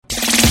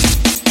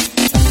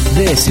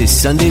This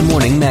is Sunday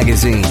Morning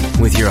Magazine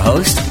with your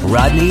host,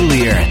 Rodney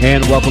Lear.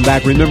 And welcome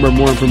back. Remember,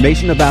 more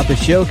information about the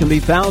show can be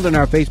found on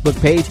our Facebook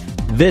page.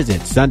 Visit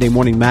Sunday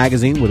Morning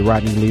Magazine with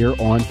Rodney Lear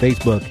on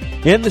Facebook.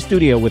 In the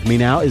studio with me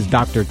now is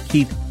Dr.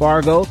 Keith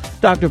Fargo.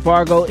 Dr.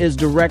 Fargo is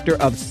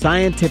Director of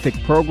Scientific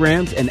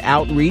Programs and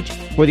Outreach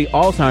for the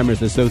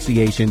Alzheimer's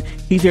Association.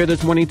 He's here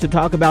this morning to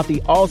talk about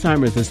the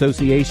Alzheimer's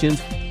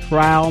Association's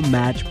Trial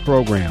Match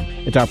Program.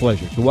 It's our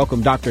pleasure to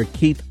welcome Dr.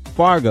 Keith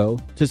Fargo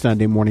to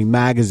Sunday Morning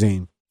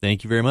Magazine.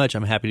 Thank you very much.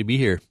 I'm happy to be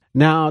here.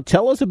 Now,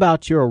 tell us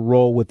about your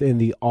role within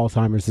the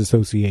Alzheimer's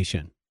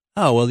Association.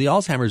 Oh, well, the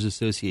Alzheimer's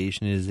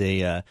Association is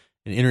an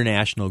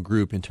international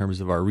group in terms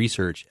of our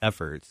research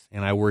efforts,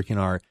 and I work in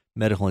our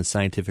Medical and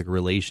Scientific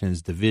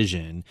Relations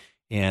division.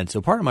 And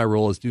so part of my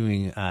role is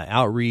doing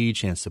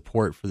outreach and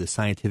support for the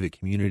scientific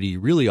community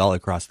really all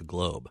across the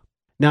globe.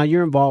 Now,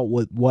 you're involved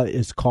with what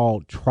is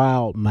called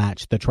Trial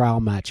Match, the Trial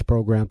Match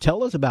program.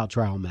 Tell us about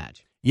Trial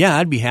Match. Yeah,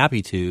 I'd be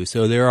happy to.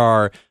 So there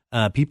are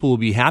people will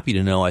be happy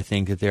to know, I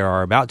think, that there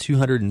are about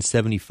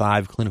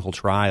 275 clinical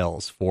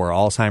trials for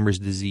Alzheimer's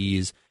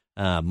disease,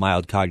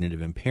 mild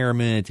cognitive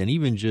impairment, and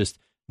even just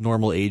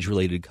normal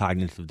age-related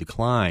cognitive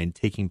decline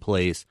taking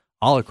place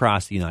all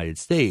across the United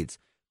States.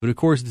 But of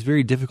course, it's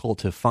very difficult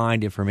to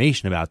find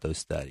information about those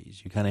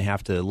studies. You kind of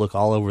have to look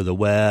all over the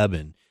web,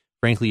 and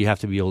frankly, you have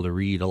to be able to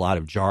read a lot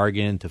of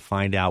jargon to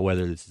find out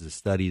whether this is a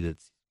study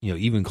that's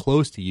even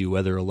close to you,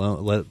 let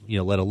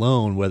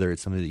alone whether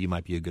it's something that you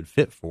might be a good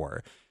fit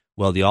for.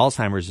 Well, the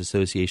Alzheimer's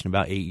Association,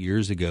 about 8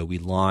 years ago, we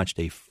launched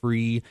a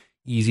free,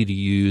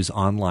 easy-to-use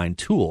online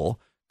tool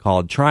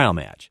called Trial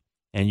Match.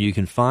 And you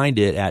can find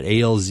it at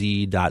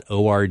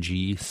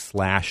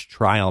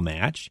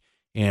alz.org/trialmatch.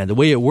 And the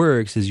way it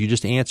works is you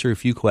just answer a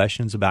few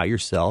questions about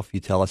yourself. You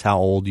tell us how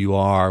old you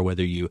are,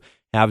 whether you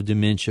have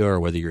dementia or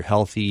whether you're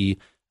healthy,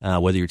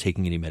 whether you're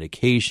taking any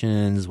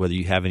medications, whether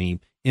you have any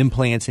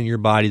implants in your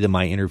body that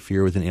might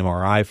interfere with an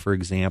MRI, for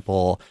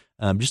example.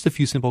 Just a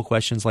few simple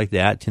questions like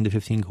that, 10 to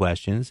 15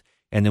 questions.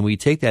 And then we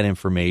take that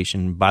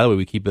information. By the way,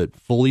 we keep it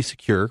fully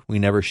secure. We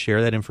never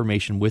share that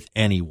information with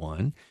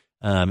anyone.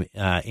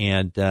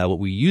 And what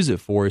we use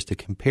it for is to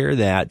compare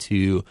that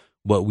to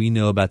what we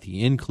know about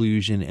the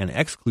inclusion and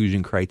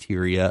exclusion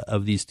criteria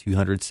of these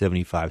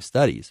 275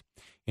 studies.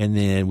 And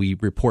then we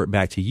report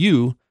back to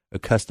you a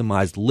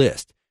customized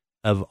list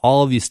of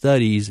all of these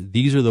studies.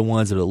 These are the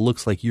ones that it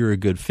looks like you're a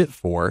good fit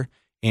for,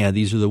 and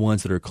these are the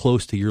ones that are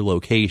close to your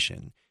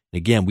location.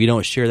 Again, we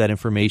don't share that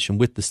information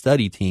with the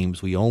study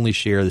teams. We only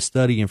share the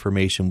study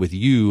information with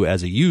you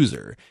as a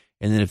user.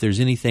 And then if there's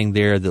anything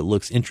there that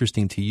looks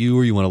interesting to you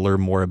or you want to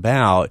learn more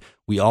about,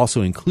 we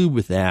also include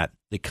with that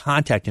the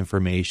contact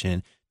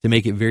information to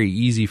make it very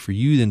easy for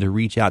you then to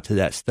reach out to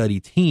that study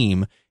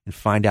team and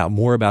find out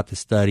more about the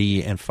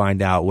study and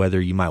find out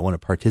whether you might want to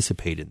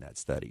participate in that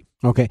study.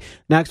 Okay.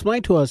 Now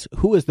explain to us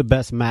who is the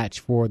best match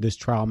for this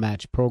Trial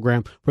Match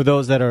program for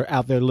those that are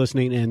out there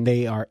listening and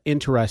they are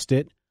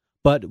interested.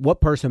 But what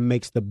person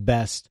makes the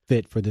best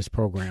fit for this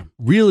program?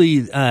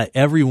 Really,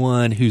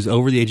 everyone who's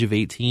over the age of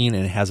 18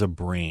 and has a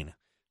brain.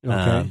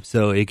 Okay.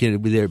 So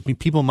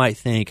people might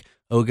think,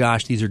 oh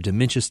gosh, these are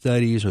dementia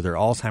studies or they're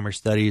Alzheimer's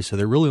studies, so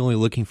they're really only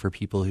looking for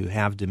people who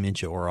have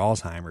dementia or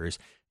Alzheimer's.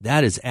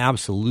 That is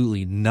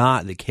absolutely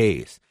not the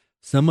case.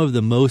 Some of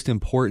the most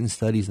important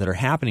studies that are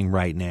happening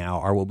right now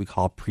are what we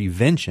call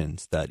prevention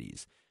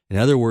studies. In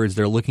other words,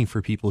 they're looking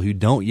for people who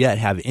don't yet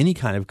have any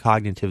kind of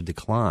cognitive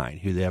decline,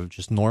 who have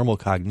just normal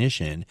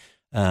cognition,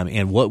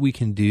 and what we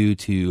can do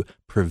to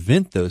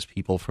prevent those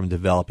people from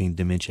developing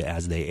dementia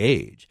as they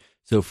age.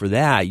 So for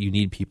that, you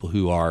need people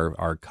who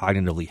are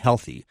cognitively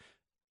healthy.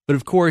 But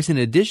of course, in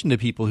addition to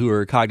people who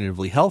are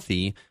cognitively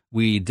healthy,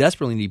 we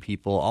desperately need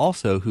people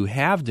also who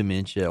have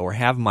dementia or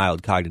have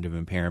mild cognitive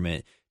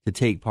impairment to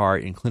take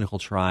part in clinical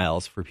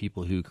trials for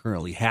people who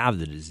currently have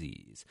the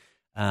disease.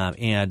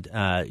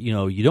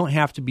 You don't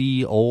have to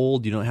be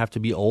old. You don't have to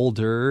be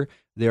older.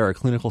 There are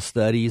clinical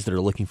studies that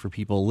are looking for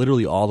people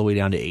literally all the way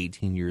down to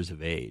 18 years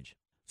of age.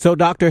 So,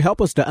 doctor,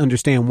 help us to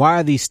understand, why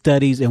are these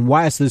studies and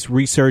why is this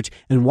research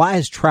and why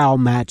is Trial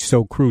Match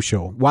so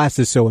crucial? Why is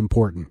this so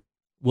important?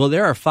 Well,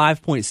 there are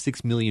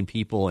 5.6 million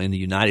people in the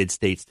United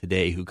States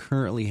today who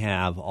currently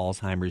have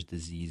Alzheimer's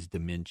disease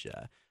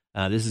dementia.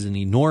 This is an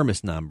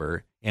enormous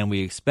number, and we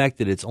expect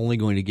that it's only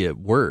going to get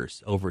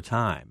worse over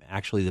time.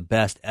 Actually, the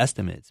best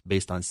estimates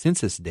based on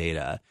census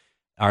data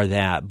are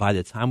that by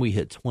the time we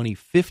hit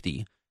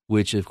 2050,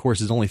 which of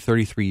course is only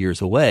 33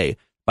 years away,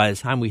 by the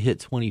time we hit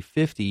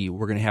 2050,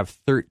 we're going to have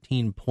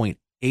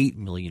 13.8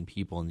 million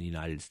people in the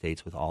United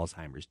States with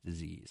Alzheimer's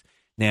disease.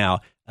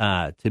 Now,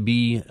 to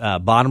be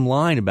bottom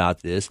line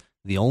about this,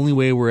 the only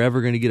way we're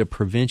ever going to get a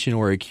prevention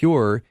or a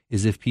cure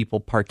is if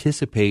people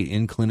participate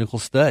in clinical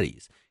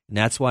studies. And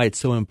that's why it's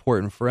so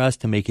important for us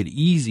to make it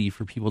easy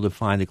for people to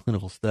find the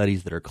clinical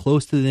studies that are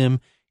close to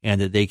them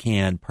and that they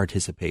can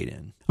participate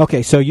in.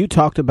 Okay, so you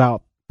talked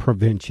about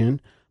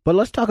prevention, but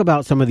let's talk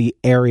about some of the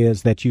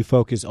areas that you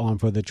focus on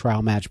for the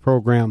Trial Match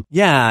program.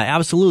 Yeah,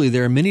 absolutely.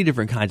 There are many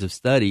different kinds of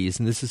studies,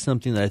 and this is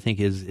something that I think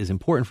is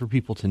important for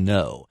people to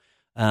know.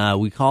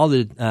 We call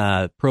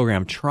the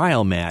program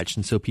Trial Match,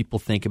 and so people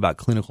think about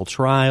clinical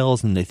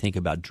trials and they think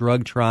about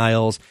drug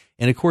trials,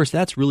 and of course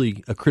that's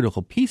really a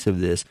critical piece of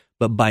this,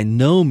 but by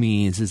no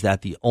means is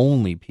that the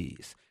only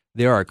piece.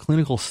 There are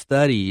clinical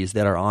studies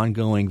that are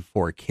ongoing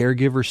for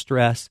caregiver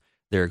stress.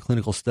 There are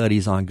clinical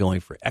studies ongoing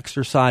for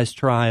exercise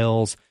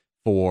trials,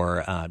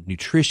 for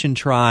nutrition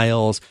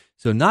trials.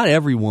 So not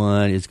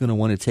everyone is going to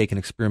want to take an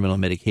experimental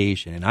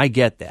medication, and I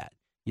get that.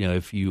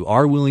 If you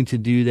are willing to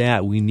do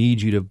that, we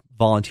need you to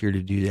volunteer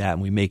to do that,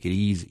 and we make it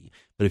easy.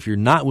 But if you're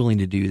not willing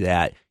to do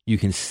that, you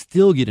can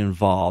still get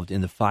involved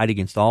in the fight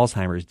against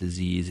Alzheimer's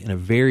disease in a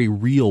very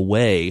real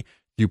way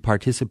through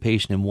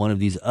participation in one of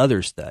these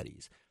other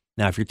studies.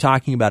 Now, if you're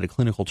talking about a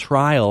clinical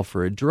trial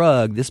for a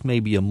drug, this may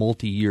be a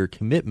multi-year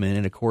commitment,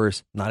 and of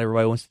course, not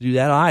everybody wants to do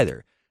that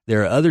either.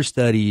 There are other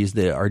studies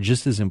that are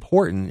just as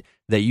important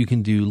that you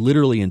can do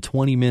literally in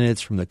 20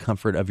 minutes from the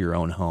comfort of your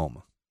own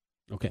home.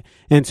 Okay.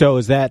 And so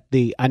is that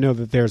I know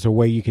that there's a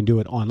way you can do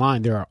it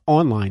online. There are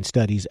online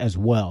studies as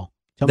well.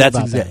 Tell me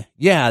about that.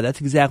 Yeah, that's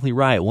exactly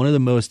right. One of the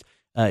most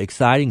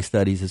exciting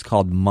studies is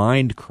called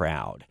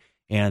MindCrowd.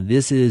 And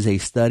this is a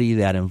study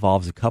that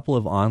involves a couple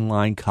of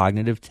online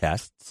cognitive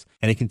tests,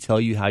 and it can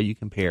tell you how you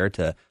compare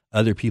to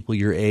other people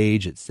your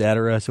age, et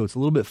cetera. So it's a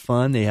little bit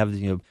fun. They have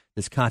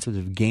this concept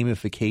of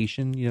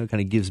gamification,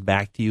 kind of gives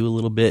back to you a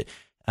little bit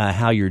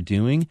how you're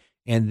doing.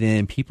 And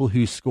then people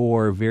who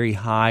score very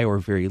high or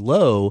very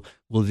low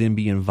will then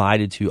be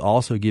invited to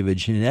also give a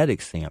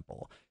genetic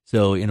sample.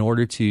 So in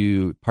order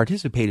to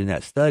participate in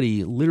that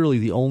study, literally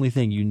the only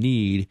thing you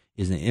need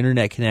is an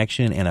internet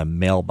connection and a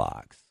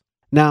mailbox.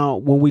 Now,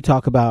 when we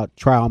talk about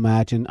Trial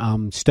Match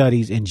and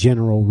studies in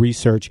general,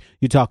 research,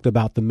 you talked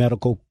about the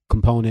medical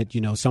component.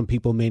 Some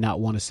people may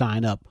not want to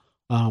sign up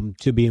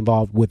to be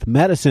involved with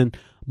medicine.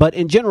 But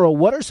in general,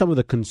 what are some of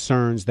the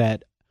concerns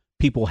that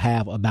people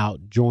have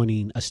about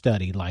joining a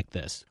study like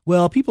this?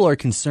 Well, people are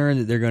concerned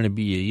that they're going to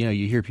be,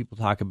 you hear people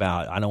talk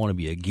about, I don't want to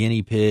be a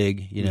guinea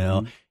pig,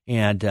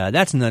 and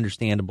that's an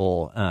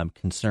understandable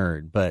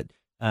concern. But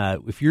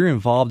if you're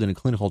involved in a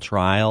clinical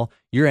trial,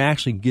 you're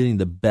actually getting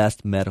the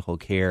best medical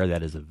care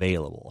that is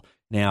available.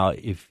 Now,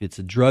 if it's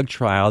a drug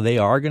trial, they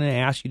are going to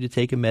ask you to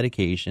take a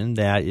medication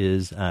that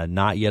is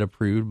not yet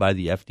approved by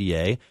the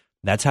FDA.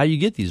 That's how you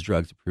get these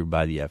drugs approved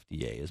by the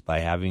FDA, is by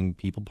having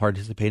people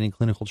participate in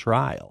clinical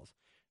trials.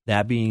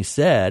 That being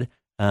said,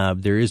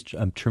 there is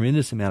a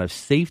tremendous amount of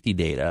safety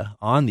data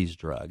on these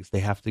drugs. They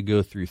have to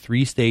go through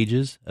 3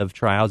 stages of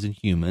trials in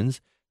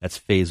humans. That's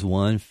phase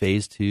 1,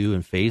 phase 2,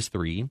 and phase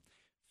 3.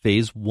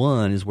 Phase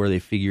 1 is where they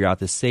figure out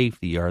the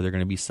safety. Are there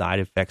going to be side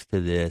effects to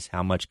this?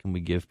 How much can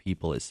we give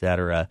people, et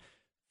cetera?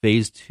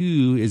 Phase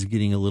 2 is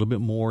getting a little bit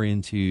more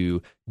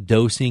into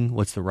dosing.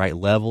 What's the right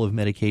level of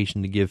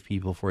medication to give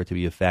people for it to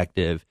be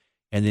effective?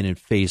 And then in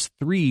phase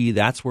 3,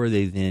 that's where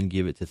they then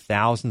give it to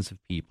thousands of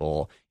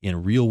people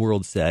in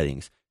real-world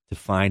settings to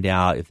find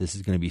out if this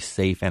is going to be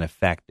safe and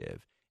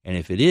effective. And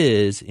if it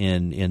is,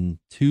 in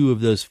 2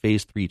 of those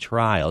phase 3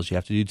 trials, you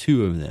have to do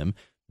 2 of them,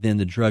 then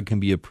the drug can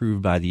be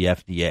approved by the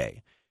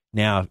FDA.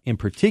 Now, in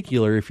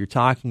particular, if you're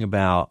talking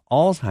about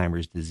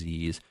Alzheimer's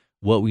disease,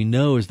 what we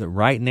know is that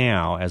right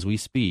now, as we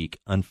speak,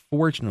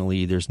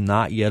 unfortunately, there's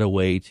not yet a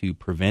way to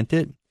prevent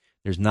it.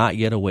 There's not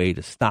yet a way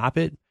to stop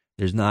it.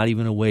 There's not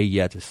even a way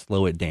yet to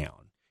slow it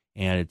down.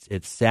 And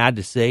it's sad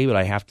to say, but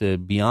I have to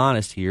be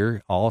honest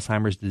here,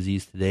 Alzheimer's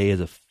disease today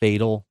is a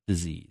fatal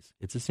disease.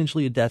 It's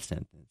essentially a death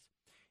sentence.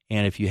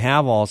 And if you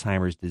have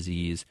Alzheimer's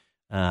disease,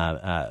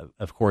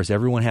 of course,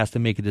 everyone has to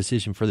make a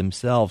decision for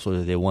themselves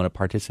whether they want to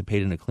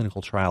participate in a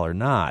clinical trial or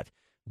not.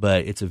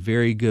 But it's a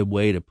very good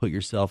way to put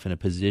yourself in a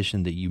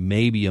position that you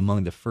may be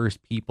among the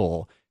first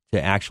people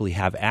to actually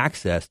have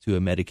access to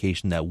a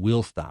medication that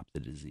will stop the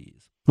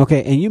disease.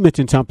 Okay, and you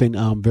mentioned something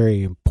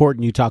very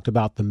important. You talked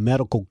about the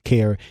medical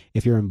care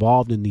if you're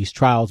involved in these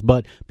trials.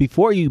 But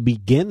before you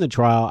begin the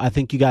trial, I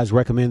think you guys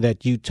recommend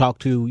that you talk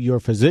to your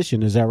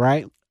physician. Is that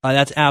right?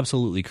 That's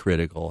absolutely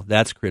critical.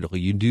 That's critical.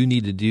 You do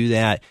need to do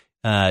that.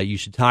 You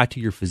should talk to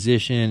your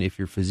physician. If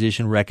your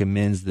physician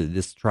recommends that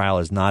this trial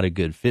is not a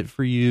good fit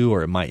for you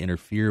or it might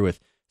interfere with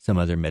some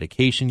other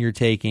medication you're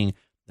taking,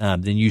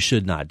 then you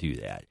should not do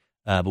that.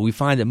 But we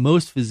find that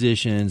most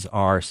physicians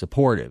are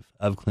supportive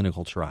of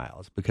clinical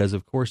trials because,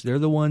 of course, they're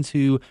the ones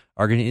who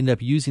are going to end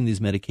up using these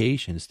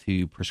medications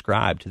to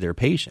prescribe to their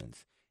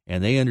patients.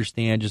 And they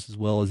understand just as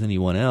well as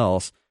anyone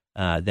else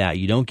that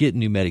you don't get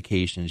new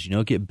medications, you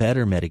don't get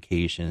better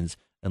medications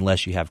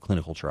unless you have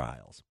clinical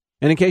trials.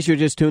 And in case you're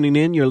just tuning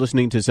in, you're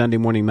listening to Sunday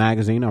Morning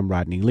Magazine. I'm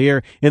Rodney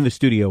Lear. In the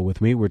studio with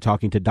me, we're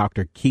talking to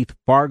Dr. Keith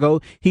Fargo.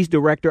 He's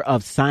Director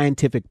of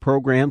Scientific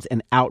Programs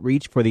and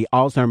Outreach for the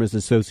Alzheimer's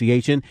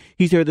Association.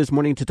 He's here this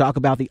morning to talk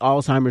about the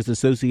Alzheimer's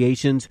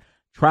Association's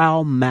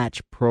Trial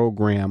Match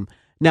program.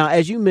 Now,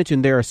 as you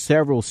mentioned, there are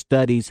several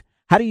studies.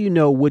 How do you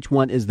know which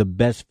one is the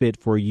best fit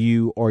for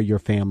you or your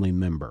family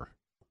member?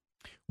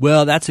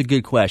 Well, that's a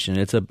good question.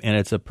 It's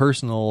a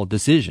personal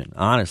decision,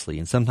 honestly.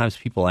 And sometimes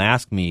people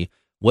ask me,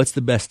 what's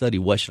the best study?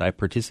 What should I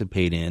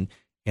participate in?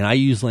 And I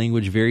use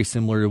language very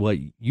similar to what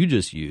you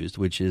just used,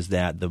 which is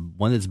that the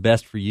one that's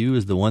best for you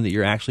is the one that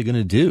you're actually going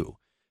to do.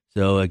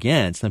 So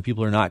again, some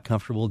people are not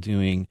comfortable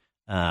doing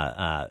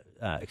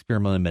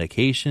experimental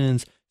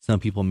medications. Some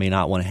people may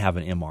not want to have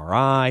an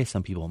MRI.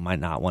 Some people might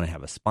not want to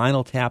have a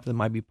spinal tap that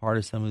might be part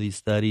of some of these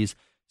studies.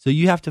 So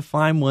you have to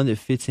find one that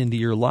fits into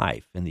your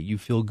life and that you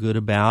feel good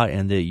about,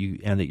 and that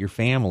your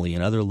family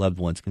and other loved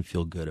ones can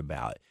feel good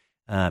about.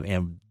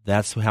 And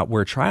that's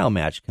where Trial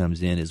Match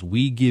comes in, is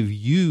we give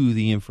you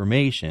the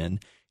information,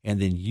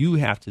 and then you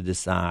have to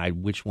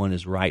decide which one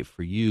is right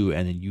for you,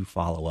 and then you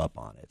follow up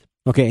on it.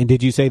 Okay, and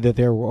did you say that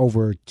there were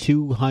over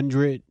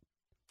 200?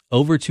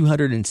 Over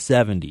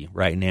 270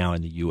 right now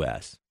in the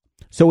U.S.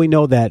 So we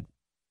know that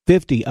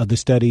 50 of the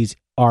studies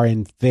are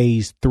in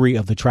phase 3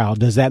 of the trial.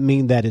 Does that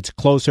mean that it's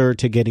closer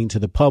to getting to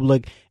the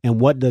public? And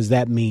what does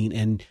that mean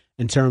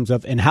in terms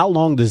of, and how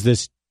long does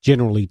this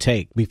generally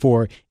take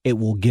before it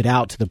will get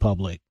out to the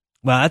public?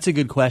 Well, that's a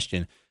good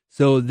question.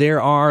 So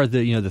there are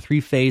the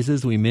 3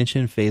 phases we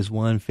mentioned: phase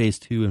 1, phase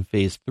 2, and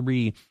phase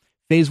 3.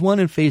 Phase 1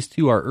 and phase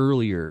 2 are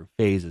earlier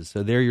phases.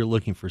 So there you're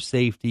looking for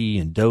safety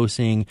and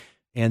dosing.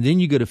 And then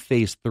you go to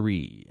phase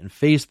 3. In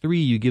phase 3,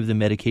 you give the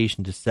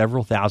medication to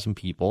several thousand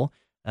people.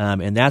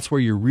 And that's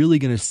where you're really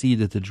going to see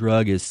that the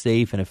drug is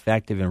safe and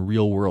effective in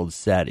real-world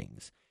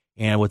settings.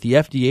 And what the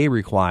FDA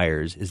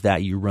requires is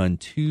that you run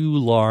 2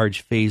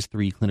 large phase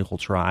 3 clinical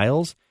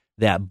trials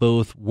that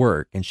both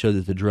work and show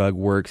that the drug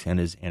works and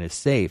is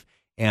safe.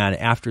 And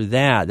after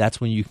that, that's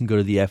when you can go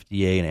to the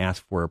FDA and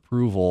ask for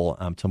approval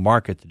to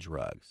market the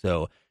drug.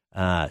 So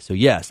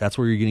yes, that's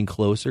where you're getting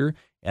closer.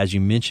 As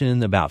you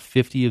mentioned, about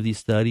 50 of these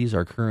studies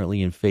are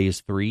currently in phase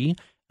 3.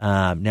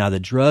 Now, the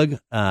drug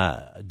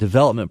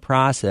development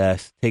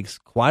process takes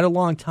quite a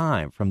long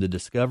time, from the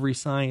discovery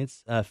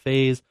science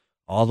phase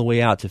all the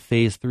way out to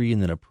phase 3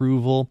 and then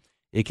approval.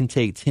 It can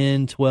take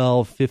 10,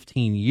 12,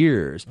 15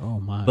 years. Oh,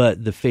 my.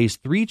 But the phase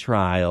 3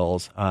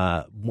 trials,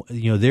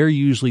 they're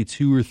usually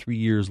 2 or 3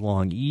 years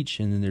long each,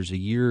 and then there's a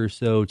year or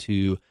so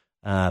to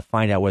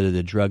find out whether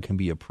the drug can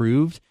be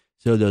approved.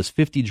 So those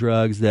 50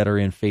 drugs that are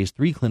in phase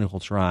 3 clinical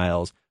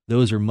trials,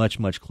 those are much,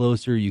 much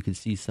closer. You can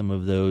see some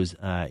of those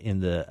in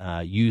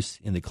the use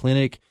in the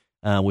clinic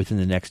within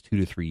the next 2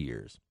 to 3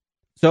 years.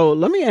 So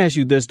let me ask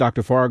you this,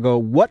 Dr. Fargo.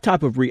 What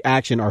type of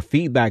reaction or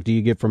feedback do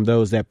you get from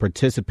those that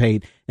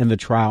participate in the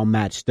Trial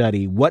Match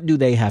study? What do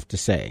they have to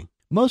say?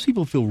 Most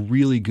people feel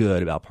really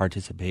good about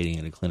participating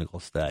in a clinical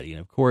study. And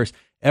of course,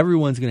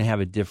 everyone's going to have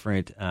a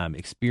different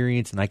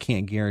experience, and I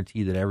can't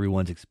guarantee that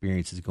everyone's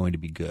experience is going to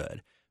be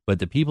good. But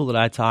the people that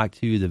I talk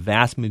to, the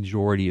vast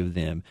majority of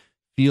them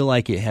feel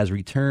like it has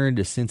returned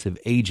a sense of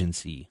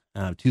agency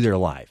to their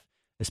life,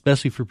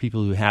 especially for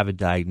people who have a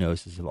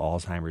diagnosis of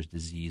Alzheimer's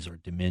disease or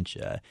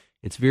dementia.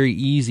 It's very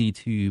easy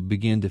to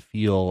begin to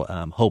feel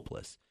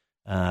hopeless.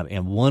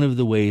 And one of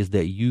the ways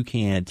that you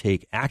can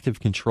take active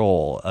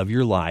control of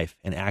your life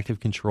and active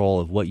control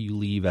of what you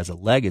leave as a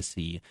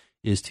legacy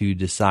is to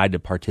decide to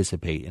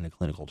participate in a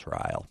clinical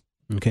trial.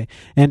 Okay.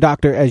 And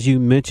doctor, as you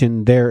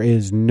mentioned, there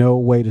is no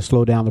way to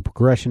slow down the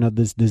progression of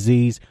this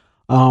disease.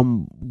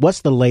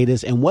 What's the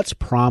latest and what's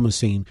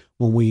promising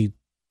when we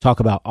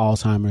talk about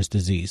Alzheimer's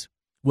disease?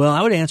 Well,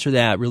 I would answer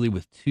that really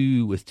with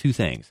two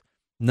things.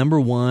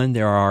 Number one,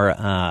 there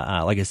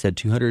are, like I said,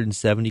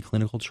 270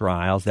 clinical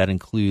trials. That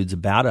includes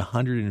about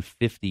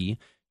 150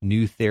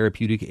 new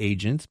therapeutic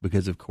agents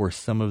because, of course,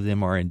 some of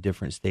them are in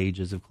different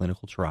stages of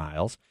clinical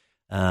trials.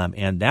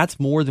 And that's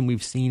more than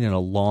we've seen in a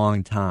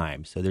long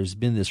time. So there's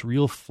been this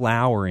real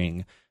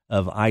flowering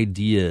of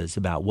ideas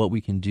about what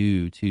we can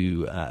do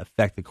to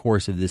affect the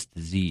course of this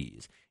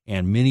disease.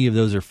 And many of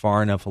those are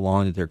far enough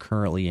along that they're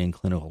currently in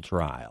clinical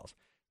trials.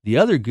 The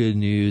other good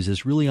news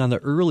is really on the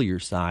earlier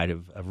side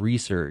of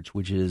research,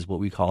 which is what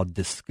we call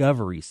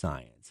discovery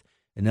science.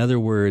 In other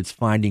words,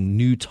 finding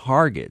new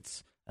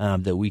targets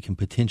that we can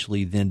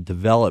potentially then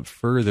develop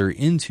further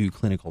into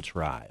clinical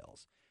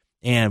trials.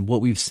 And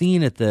what we've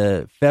seen at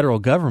the federal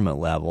government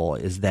level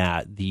is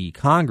that the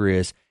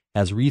Congress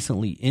has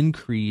recently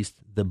increased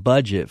the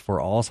budget for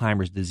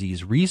Alzheimer's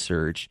disease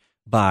research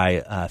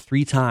by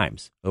 3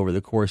 times over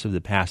the course of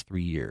the past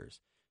 3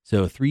 years.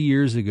 So 3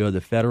 years ago,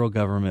 the federal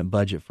government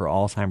budget for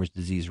Alzheimer's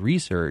disease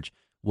research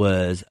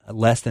was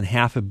less than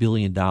 $500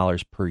 million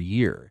per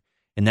year.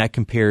 And that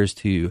compares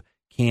to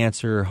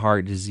cancer,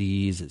 heart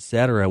disease, et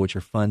cetera, which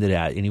are funded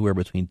at anywhere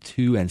between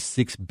 $2 and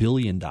 $6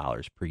 billion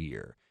per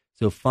year.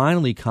 So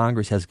finally,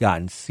 Congress has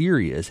gotten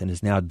serious and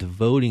is now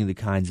devoting the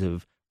kinds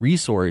of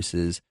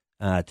resources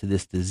to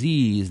this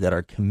disease that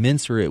are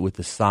commensurate with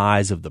the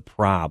size of the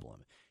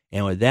problem.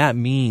 And what that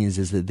means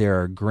is that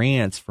there are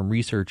grants from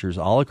researchers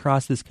all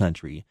across this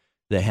country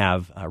that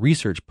have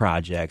research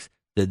projects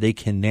that they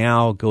can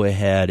now go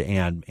ahead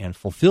and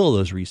fulfill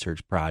those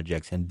research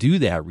projects and do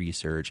that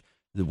research,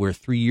 where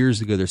 3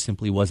 years ago there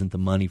simply wasn't the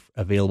money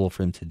available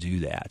for them to do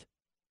that.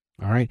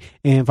 All right.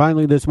 And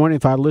finally, this morning,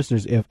 for our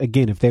listeners, if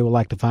they would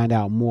like to find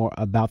out more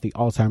about the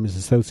Alzheimer's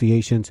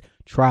Association's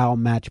Trial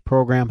Match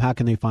program, how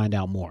can they find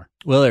out more?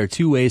 Well, there are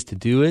 2 ways to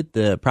do it.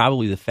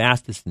 Probably the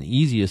fastest and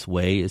easiest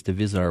way is to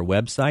visit our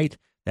website.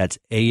 That's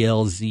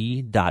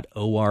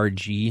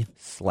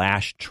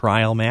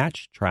alz.org/trial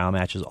match. Trial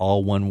match is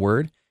all one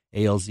word,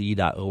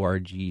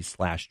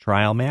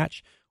 alz.org/trial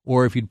match.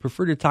 Or if you'd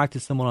prefer to talk to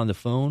someone on the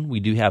phone, we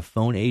do have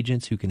phone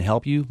agents who can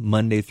help you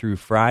Monday through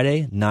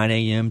Friday, 9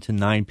 a.m. to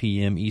 9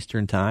 p.m.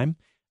 Eastern Time.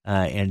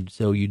 And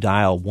so you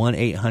dial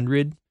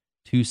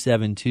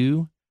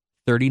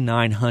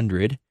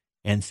 1-800-272-3900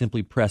 and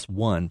simply press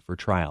 1 for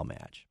trial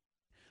match.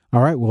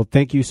 All right. Well,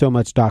 thank you so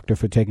much, Doctor,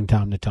 for taking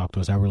time to talk to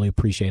us. I really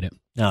appreciate it.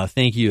 No,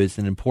 thank you. It's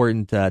an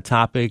important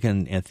topic,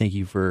 and thank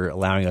you for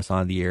allowing us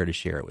on the air to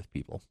share it with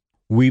people.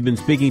 We've been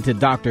speaking to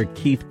Dr.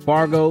 Keith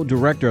Fargo,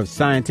 Director of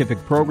Scientific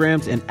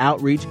Programs and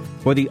Outreach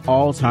for the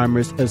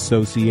Alzheimer's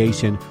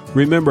Association.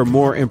 Remember,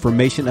 more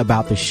information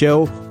about the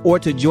show or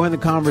to join the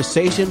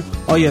conversation,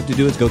 all you have to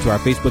do is go to our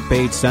Facebook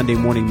page, Sunday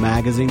Morning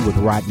Magazine with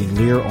Rodney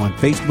Lear on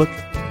Facebook.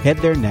 Head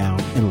there now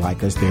and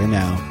like us there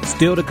now.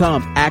 Still to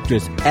come,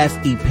 actress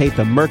S.E.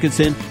 Patha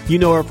Murkison. You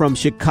know her from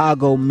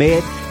Chicago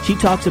Med. She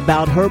talks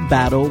about her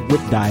battle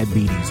with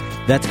diabetes.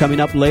 That's coming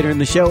up later in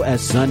the show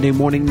as Sunday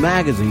Morning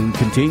Magazine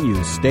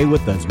continues. Stay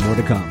with us. More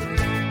to come.